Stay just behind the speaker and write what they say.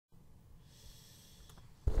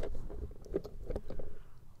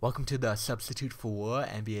Welcome to the Substitute for War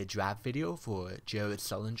NBA Draft video for Jared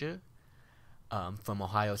Sullinger from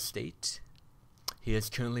Ohio State. He is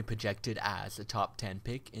currently projected as a top 10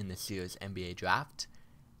 pick in this year's NBA Draft.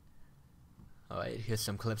 Alright, here's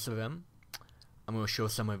some clips of him. I'm going to show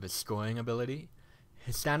some of his scoring ability.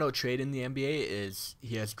 His standout trait in the NBA is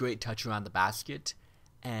he has great touch around the basket,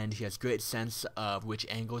 and he has great sense of which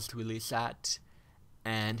angles to release at,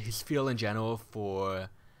 and his feel in general for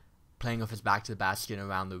playing off his back to the basket and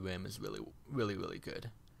around the rim is really good.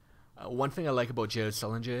 One thing I like about Jared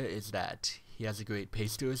Sullinger is that he has a great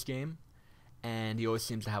pace to his game, and he always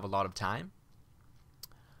seems to have a lot of time.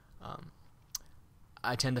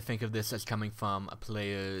 I tend to think of this as coming from a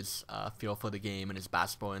player's feel for the game and his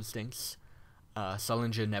basketball instincts.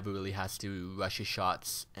 Sullinger never really has to rush his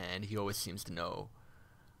shots, and he always seems to know,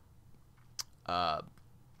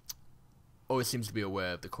 always seems to be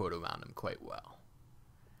aware of the court around him quite well.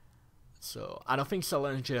 So I don't think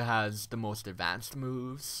Sullinger has the most advanced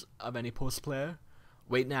moves of any post player.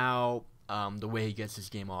 Right now, the way he gets his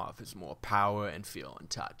game off is more power and feel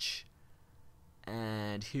and touch.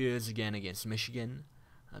 And here's again against Michigan.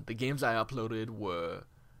 The games I uploaded were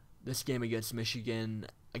this game against Michigan,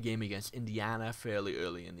 a game against Indiana fairly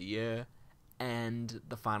early in the year, and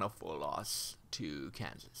the Final Four loss to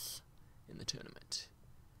Kansas in the tournament.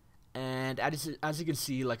 And as you can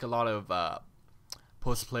see, like a lot of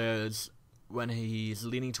post players, when he's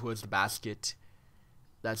leaning towards the basket,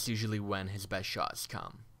 that's usually when his best shots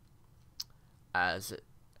come, as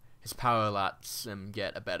his power lets him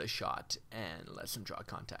get a better shot and lets him draw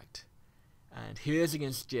contact. And here's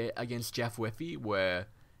against Jeff Whiffy, where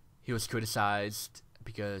he was criticized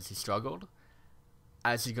because he struggled.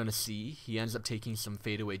 As you're going to see, he ends up taking some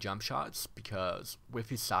fadeaway jump shots because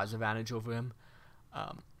Whiffy's size advantage over him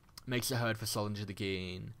makes it hard for Sullinger to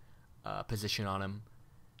gain position on him,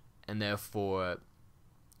 and therefore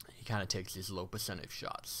he kind of takes these low percentage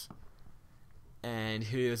shots. And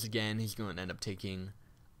here's again, he's going to end up taking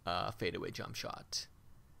a fadeaway jump shot.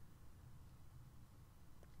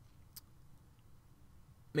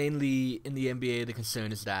 Mainly in the NBA, the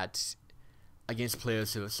concern is that against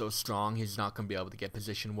players who are so strong, he's not going to be able to get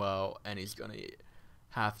position well, and he's going to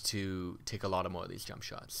have to take a lot more of these jump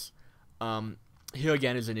shots. Here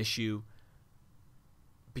again is an issue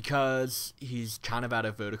because he's kind of at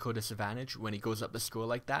a vertical disadvantage. When he goes up the score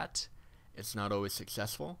like that, it's not always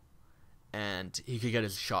successful, and he could get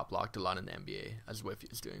his shot blocked a lot in the NBA, as Whiffy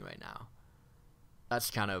is doing right now. That's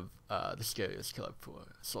kind of the scariest killer for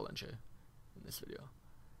Sullinger in this video.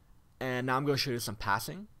 And now I'm going to show you some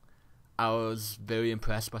passing. I was very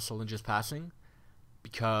impressed by Sullinger's passing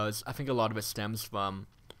because I think a lot of it stems from,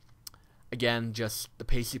 again, just the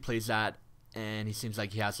pace he plays at, and he seems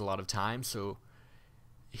like he has a lot of time, so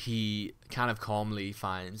he kind of calmly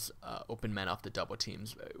finds open men off the double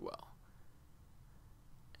teams very well.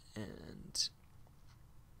 And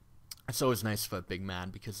it's always nice for a big man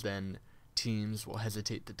because then teams will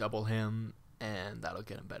hesitate to double him, and that'll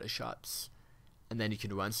get him better shots. And then you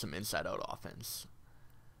can run some inside-out offense.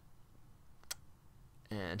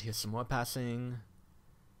 And here's some more passing.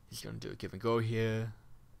 He's going to do a give and go here.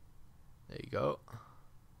 There you go.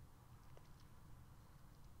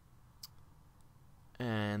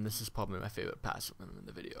 And this is probably my favorite pass of him in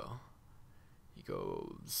the video. He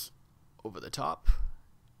goes over the top,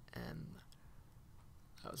 and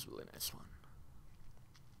that was a really nice one.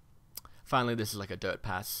 Finally, this is like a dirt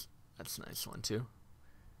pass. That's a nice one too.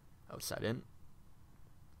 Outside in.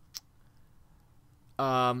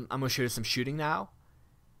 I'm going to show you some shooting now.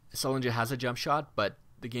 Sullinger has a jump shot, but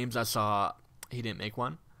the games I saw, he didn't make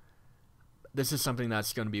one. This is something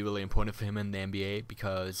that's going to be really important for him in the NBA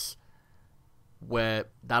because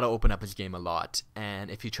that'll open up his game a lot. And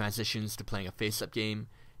if he transitions to playing a face-up game,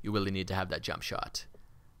 you really need to have that jump shot.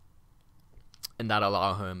 And that'll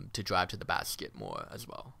allow him to drive to the basket more as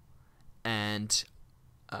well. And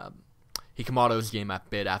he can model his game a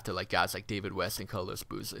bit after like guys like David West and Carlos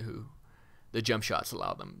Boozer, who the jump shots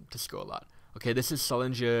allow them to score a lot. Okay, this is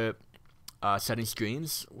Sullinger setting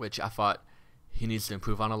screens, which I thought he needs to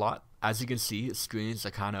improve on a lot. As you can see, his screens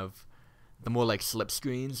are kind of the more like slip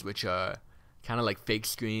screens, which are kind of like fake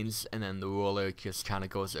screens, and then the roller just kind of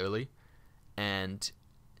goes early. And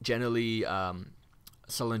generally,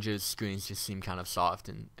 Sullinger's screens just seem kind of soft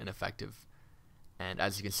and ineffective. And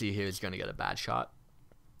as you can see here, he's going to get a bad shot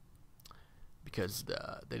because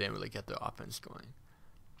they didn't really get their offense going.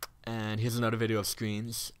 And here's another video of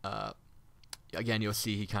screens. Again, you'll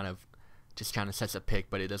see he kind of sets a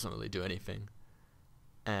pick, but he doesn't really do anything.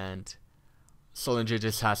 And Sullinger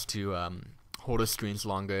just has to hold his screens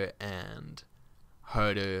longer and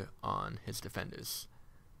harder on his defenders.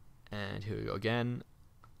 And here we go again.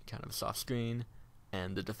 kind of a soft screen,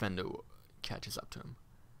 and the defender catches up to him.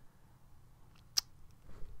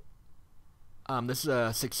 This is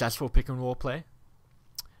a successful pick and roll play.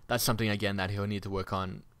 That's something, again, that he'll need to work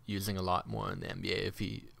on using a lot more in the NBA if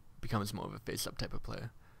he becomes more of a face-up type of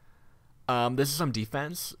player. This is some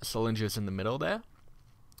defense. Sullinger's in the middle there.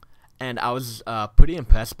 And I was pretty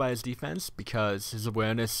impressed by his defense because his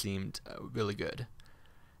awareness seemed really good.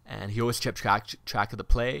 And he always kept track of the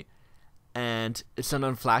play. And it's an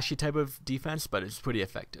unflashy type of defense, but it's pretty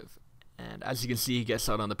effective. And as you can see, he gets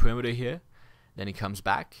out on the perimeter here. Then he comes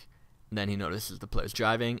back. And then he notices the player's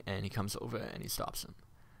driving, and he comes over and he stops him.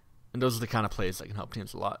 And those are the kind of plays that can help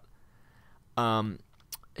teams a lot.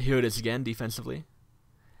 Here it is again defensively.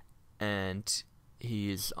 And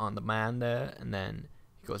he's on the man there, and then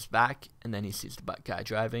he goes back, and then he sees the guy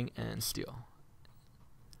driving and steal.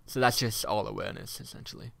 So that's just all awareness,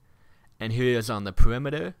 essentially. And here he is on the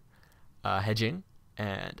perimeter, hedging.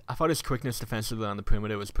 And I thought his quickness defensively on the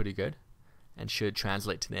perimeter was pretty good and should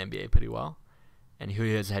translate to the NBA pretty well. And here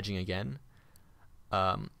he is hedging again.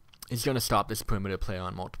 He's going to stop this perimeter play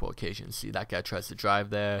on multiple occasions. See, that guy tries to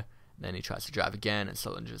drive there, then he tries to drive again, and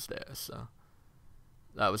Sullinger's there. So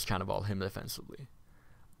that was kind of all him defensively.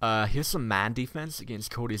 Here's some man defense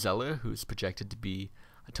against Cody Zeller, who's projected to be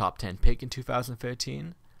a top 10 pick in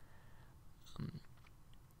 2013.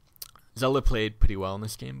 Zeller played pretty well in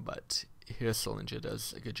this game, but here Sullinger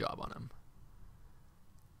does a good job on him.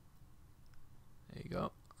 There you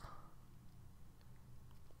go.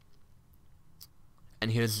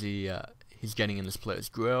 And here's the, he's getting in this player's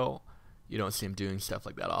grill. You don't see him doing stuff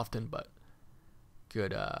like that often, but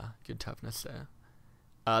good toughness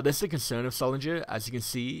there. This is a concern of Sullinger. As you can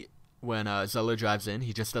see, when Zeller drives in,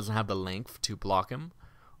 he just doesn't have the length to block him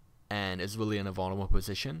and is really in a vulnerable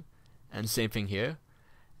position. And same thing here.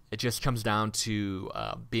 It just comes down to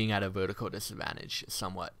being at a vertical disadvantage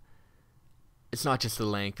somewhat. It's not just the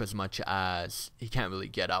length as much as he can't really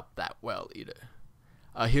get up that well either.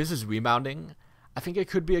 Here's his rebounding. I think it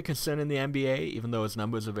could be a concern in the NBA, even though his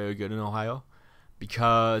numbers are very good in Ohio,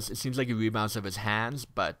 because it seems like he rebounds with his hands,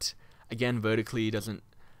 but again, vertically he doesn't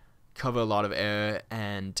cover a lot of air,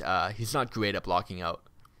 and he's not great at blocking out.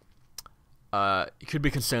 It could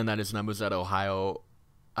be concerned that his numbers at Ohio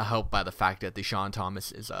are helped by the fact that Deshaun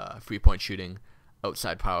Thomas is a three-point shooting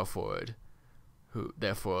outside power forward, who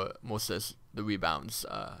therefore most of the rebounds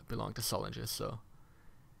belong to Sullinger, so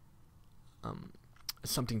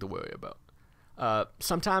it's something to worry about.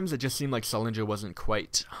 Sometimes it just seemed like Sullinger wasn't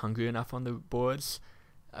quite hungry enough on the boards.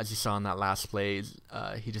 As you saw in that last play,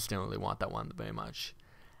 he just didn't really want that one very much.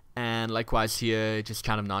 And likewise here, just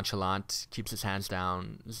kind of nonchalant, keeps his hands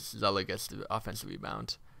down. Zeller gets the offensive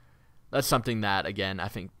rebound. That's something that, again, I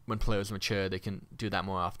think when players mature, they can do that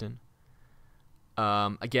more often.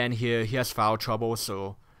 Again, here, he has foul trouble,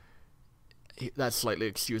 so that's slightly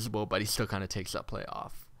excusable, but he still kind of takes that play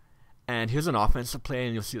off. And here's an offensive play,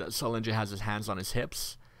 and you'll see that Sullinger has his hands on his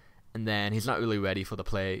hips, and then he's not really ready for the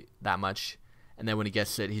play that much. And then when he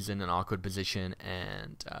gets it, he's in an awkward position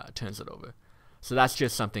and turns it over. So that's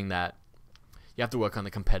just something that you have to work on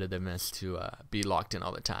the competitiveness to be locked in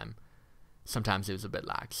all the time. Sometimes it was a bit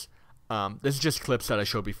lax. This is just clips that I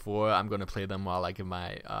showed before. I'm going to play them while I give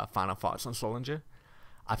my final thoughts on Sullinger.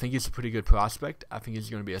 I think he's a pretty good prospect. I think he's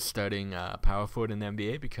going to be a starting power forward in the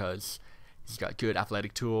NBA because he's got good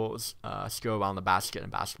athletic tools, skill around the basket,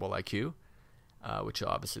 and basketball IQ, which are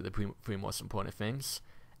obviously the three most important things.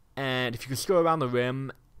 And if you can score around the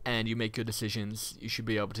rim and you make good decisions, you should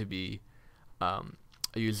be able to be a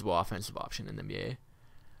usable offensive option in the NBA.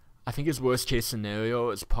 I think his worst case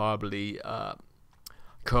scenario is probably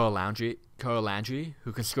Carl Landry,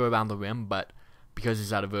 who can score around the rim, but because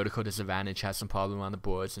he's at a vertical disadvantage, has some problem on the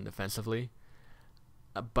boards and defensively.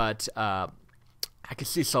 But I could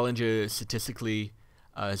see Sullinger statistically,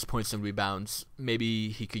 his points and rebounds, maybe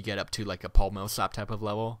he could get up to like a Paul Millsap type of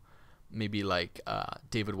level, maybe like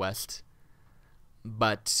David West.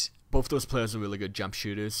 But both those players are really good jump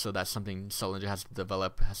shooters, so that's something Sullinger has to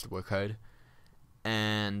develop, has to work hard.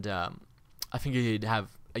 And I think he'd have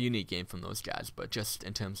a unique game from those guys, but just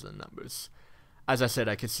in terms of the numbers. As I said,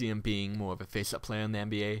 I could see him being more of a face-up player in the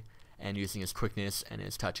NBA and using his quickness and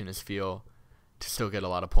his touch and his feel to still get a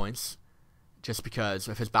lot of points. Just because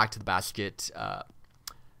with his back to the basket,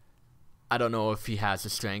 I don't know if he has the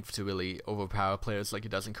strength to really overpower players like he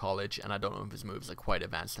does in college, and I don't know if his moves are quite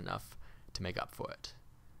advanced enough to make up for it.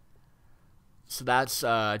 So that's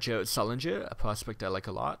Jared Sullinger, a prospect I like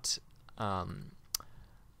a lot.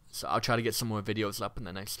 So I'll try to get some more videos up in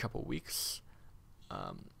the next couple of weeks.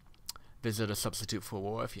 Visit a Substitute for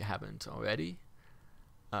War if you haven't already.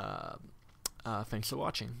 Thanks for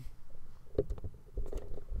watching.